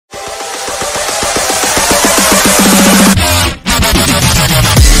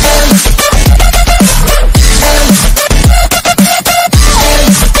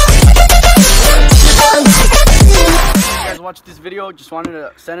video. Just wanted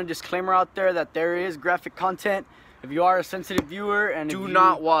to send a disclaimer out there that there is graphic content. If you are a sensitive viewer and do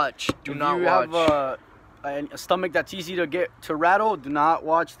not watch. Do not watch. If you have a stomach that's easy to get to rattle, do not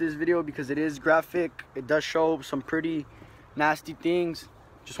watch this video because it is graphic. It does show some pretty nasty things.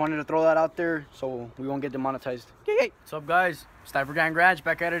 Just wanted to throw that out there so we won't get demonetized. What's up, guys? Sniper Gang Ranch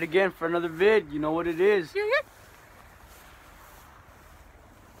back at it again for another vid. You know what it is.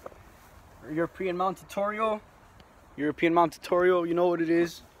 European mount tutorial. European mount tutorial, you know what it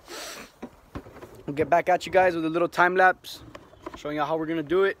is. We'll get back at you guys with a little time lapse showing you how we're gonna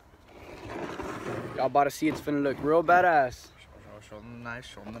do it. Y'all about to see it's finna look real badass. Show them the knife,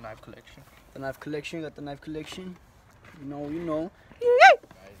 show them the knife collection. The knife collection, got the knife collection. You know.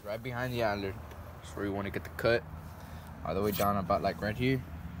 Guys, right behind the antler. That's where you want to get the cut. All the way down about like right here.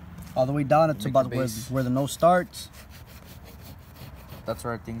 All the way down, it's about where the nose starts. That's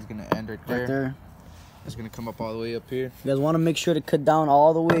where everything's gonna end right there. Right there. It's gonna come up all the way up here. You guys want to make sure to cut down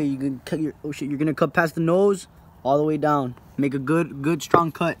all the way. You can cut your you're gonna cut past the nose all the way down. Make a good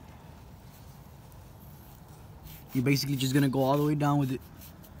strong cut. You're basically just gonna go all the way down with it.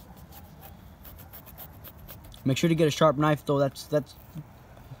 Make sure to get a sharp knife though. That's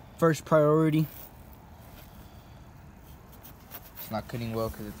first priority. It's not cutting well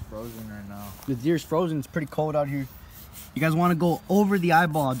because it's frozen right now. The deer's frozen. It's pretty cold out here. You guys want to go over the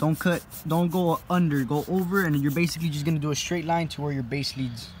eyeball. Don't go under. Go over, and you're basically just gonna do a straight line to where your base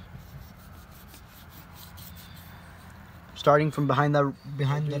leads. Starting from behind the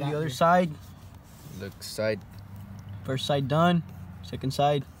other side. Look side. First side done. Second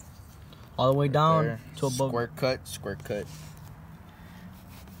side. All the way right down there. To above. Square cut.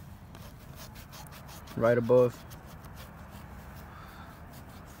 Right above.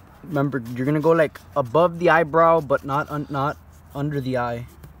 Remember, you're gonna go like above the eyebrow, but not under the eye.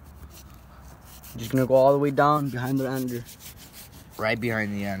 You're just gonna go all the way down behind the antler. Right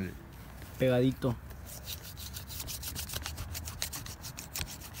behind the antler. Pegadito.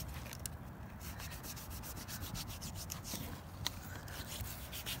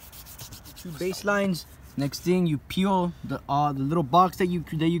 Two baselines. Next thing, you peel the little box that you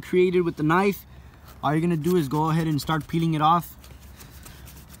created with the knife. All you're gonna do is go ahead and start peeling it off.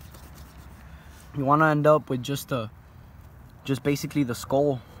 You want to end up with just basically the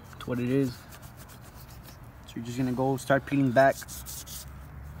skull. That's what it is. So you're just gonna go start peeling back.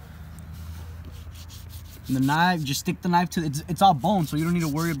 And the knife, just stick the knife to it's all bone, so you don't need to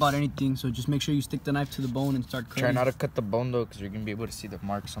worry about anything. So just make sure you stick the knife to the bone and start cutting. Try not to cut the bone though, because you're gonna be able to see the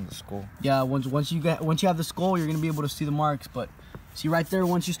marks on the skull. Yeah, once you have the skull, you're gonna be able to see the marks. But see right there,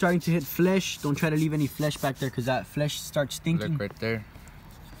 once you're starting to hit flesh, don't try to leave any flesh back there, because that flesh starts stinking. Look right there.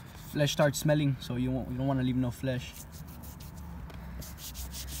 Flesh starts smelling, so you don't want to leave no flesh.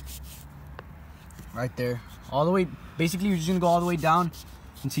 Right there, all the way. Basically, you're just gonna go all the way down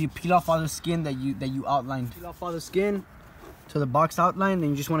until you peel off all the skin that you outlined. Peel off all the skin to the box outline, and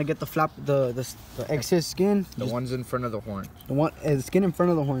you just want to get the flap, the excess skin. The ones in front of the horn. The skin in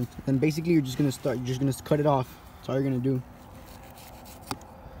front of the horn. Then basically, you're just gonna cut it off. That's all you're gonna do.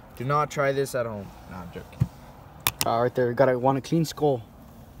 Do not try this at home. No, I'm joking. Right there, want a clean skull.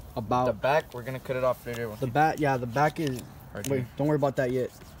 About the back, we're gonna cut it off later. The back, yeah, the back is. Right wait, here. Don't worry about that yet.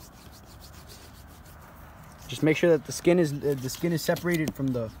 Just make sure that the skin is separated from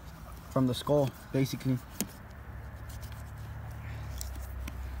the skull, basically.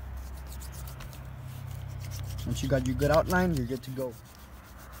 Once you got your good outline, you're good to go.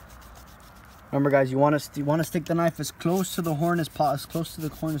 Remember, guys, you want to stick the knife as close to the horn as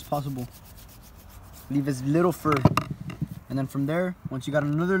possible. Leave as little fur. And then from there, once you got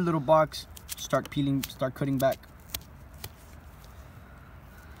another little box, start cutting back.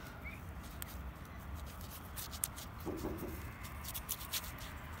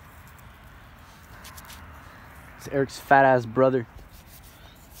 It's Eric's fat ass brother.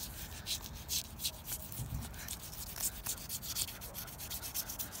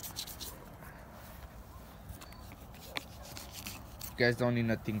 You guys don't need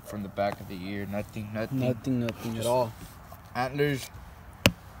nothing from the back of the ear. Nothing At all. Antlers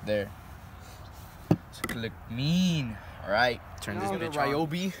there. So it can look mean. Alright, turn this bitch on.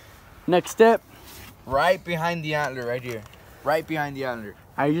 Ryobi. Next step. Right behind the antler, right here. Right behind the antler.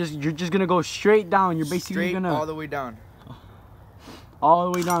 You're just gonna go straight down. You're basically gonna all the way down. All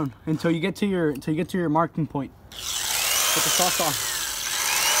the way down until you get to your marking point. Put the sauce on.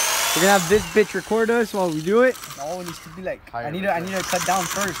 We're gonna have this bitch record us while we do it. No, it needs to be like I need to cut down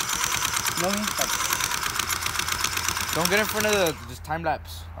first. You know what I mean? Like, don't get in front of the time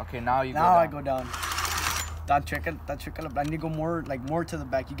lapse. Okay, now you go down. Now I go down. I need to go more to the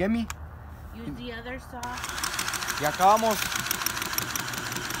back. You get me? Use the other saw. Ya acabamos.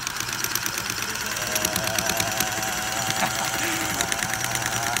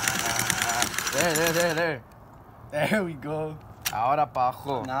 There. There we go. Ahora pa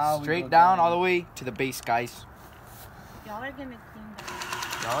abajo. Now we Straight go down, down. all the way to the base, guys. Y'all are gonna clean that.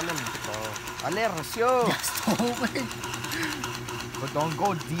 Dale, Recio. But don't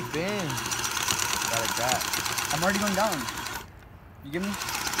go deep in. Like that. I'm already going down. You get me?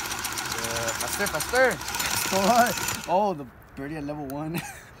 Faster. Oh, the birdie at level 1.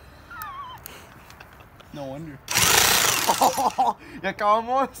 No wonder. Ya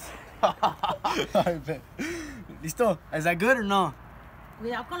acabamos. I bet. Listo? Is that good or no?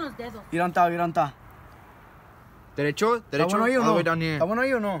 Cuidado con los dedos. Giranta. Derecho. ¿Está bueno ahí o All no? the way down here. ¿Está bueno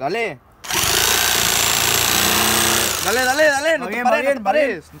ahí o no? Dale. No te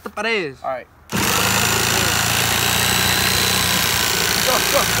pares. No te pares. Alright. Go.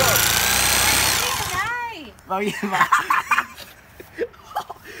 Ay, Va bien, va.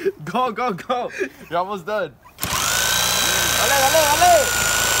 Go. You're almost done. Dale.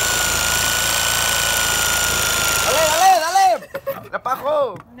 Dale pa'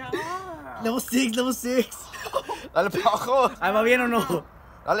 abajo. no. Level 6. Dale pa' abajo. Ahí va bien o no?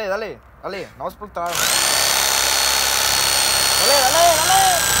 Dale. No vas a explotar.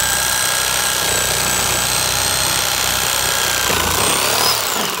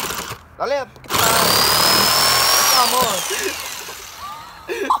 Dale. Vamos.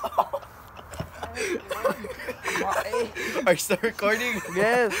 Are you still recording?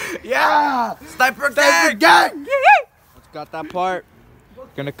 Yes. Yeah. Sniper Gang. Let's got that part.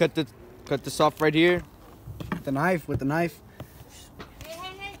 Gonna cut this off right here. With the knife.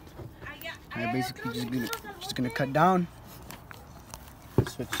 Hey. I'm basically just gonna cut down.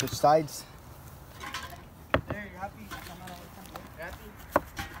 Switch sides.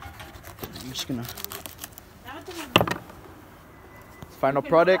 I'm just gonna. Final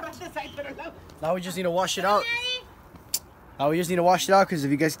product. Now we just need to wash it out. Because if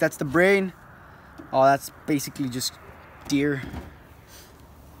you guys, that's the brain. Oh, that's basically just deer.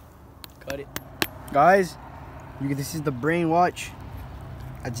 Cut it, guys. This is the brain. Watch.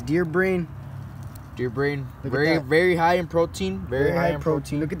 That's deer brain. Deer brain. Look at that. Very high in protein. Very high in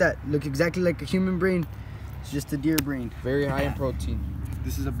protein. Look at that. Looks exactly like a human brain. It's just a deer brain. Very high in protein.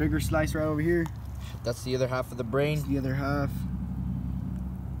 This is a bigger slice right over here. That's the other half of the brain. The other half.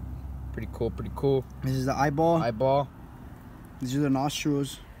 Pretty cool. This is the eyeball. Eyeball. These are the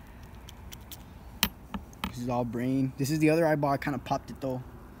nostrils. This is all brain. This is the other eyeball. I kind of popped it though.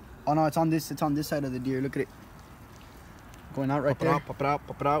 Oh no, it's on this side of the deer. Look at it. Going out right there. Pop it out.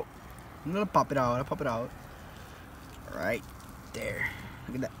 I'm gonna pop it out. Right there.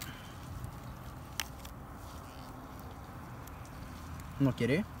 Look at that. No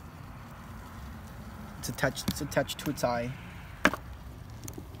quiere. It's attached to its eye.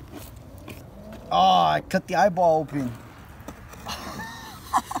 Oh, I cut the eyeball open.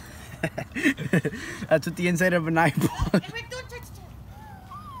 That's what the inside of an eyeball.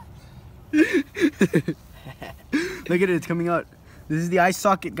 Look at it, it's coming out. This is the eye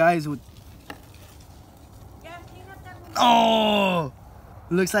socket, guys. Oh,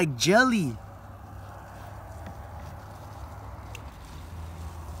 it looks like jelly.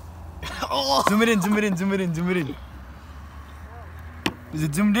 Oh. Zoom it in. Is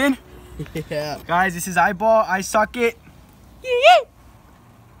it zoomed in? Yeah. Guys, this is eyeball, eye socket.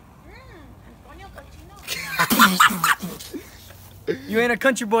 You ain't a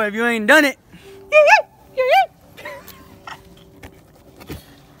country boy if you ain't done it.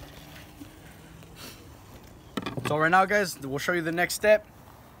 So right now, guys, we'll show you the next step.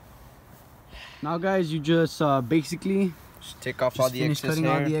 Now, guys, you just basically Just take off all the finish excess cutting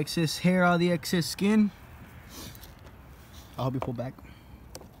hair. all the excess hair, all the excess skin. I'll help you pull back.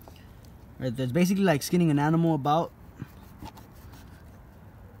 Right, that's basically like skinning an animal about.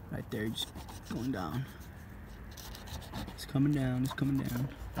 Right there, just going down. It's coming down.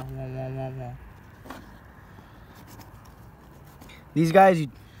 These guys, you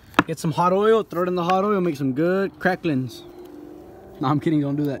get some hot oil, throw it in the hot oil, make some good cracklings. No, I'm kidding,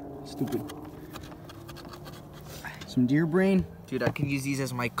 don't do that. Stupid. Some deer brain. Dude, I can use these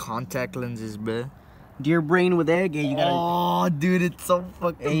as my contact lenses, bruh. Deer brain with egg. Hey, you gotta. Oh, dude, it's so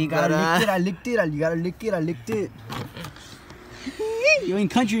fucking Hey, you gotta lick it. I licked it. You ain't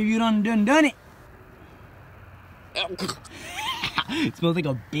country if you done it. It smells like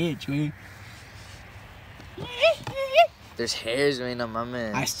a bitch, man. There's hairs, man, on my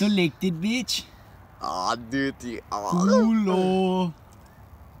man. I still licked it, bitch. Oh, dude. Culo.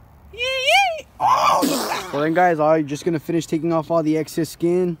 Well then, guys, I'm just gonna finish taking off all the excess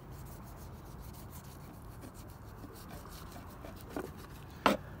skin.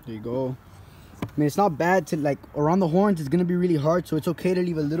 There you go. I mean, it's not bad to, like, around the horns, it's gonna be really hard, so it's okay to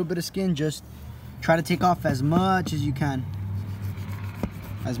leave a little bit of skin just Try to take off as much as you can.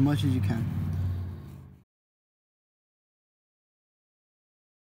 As much as you can.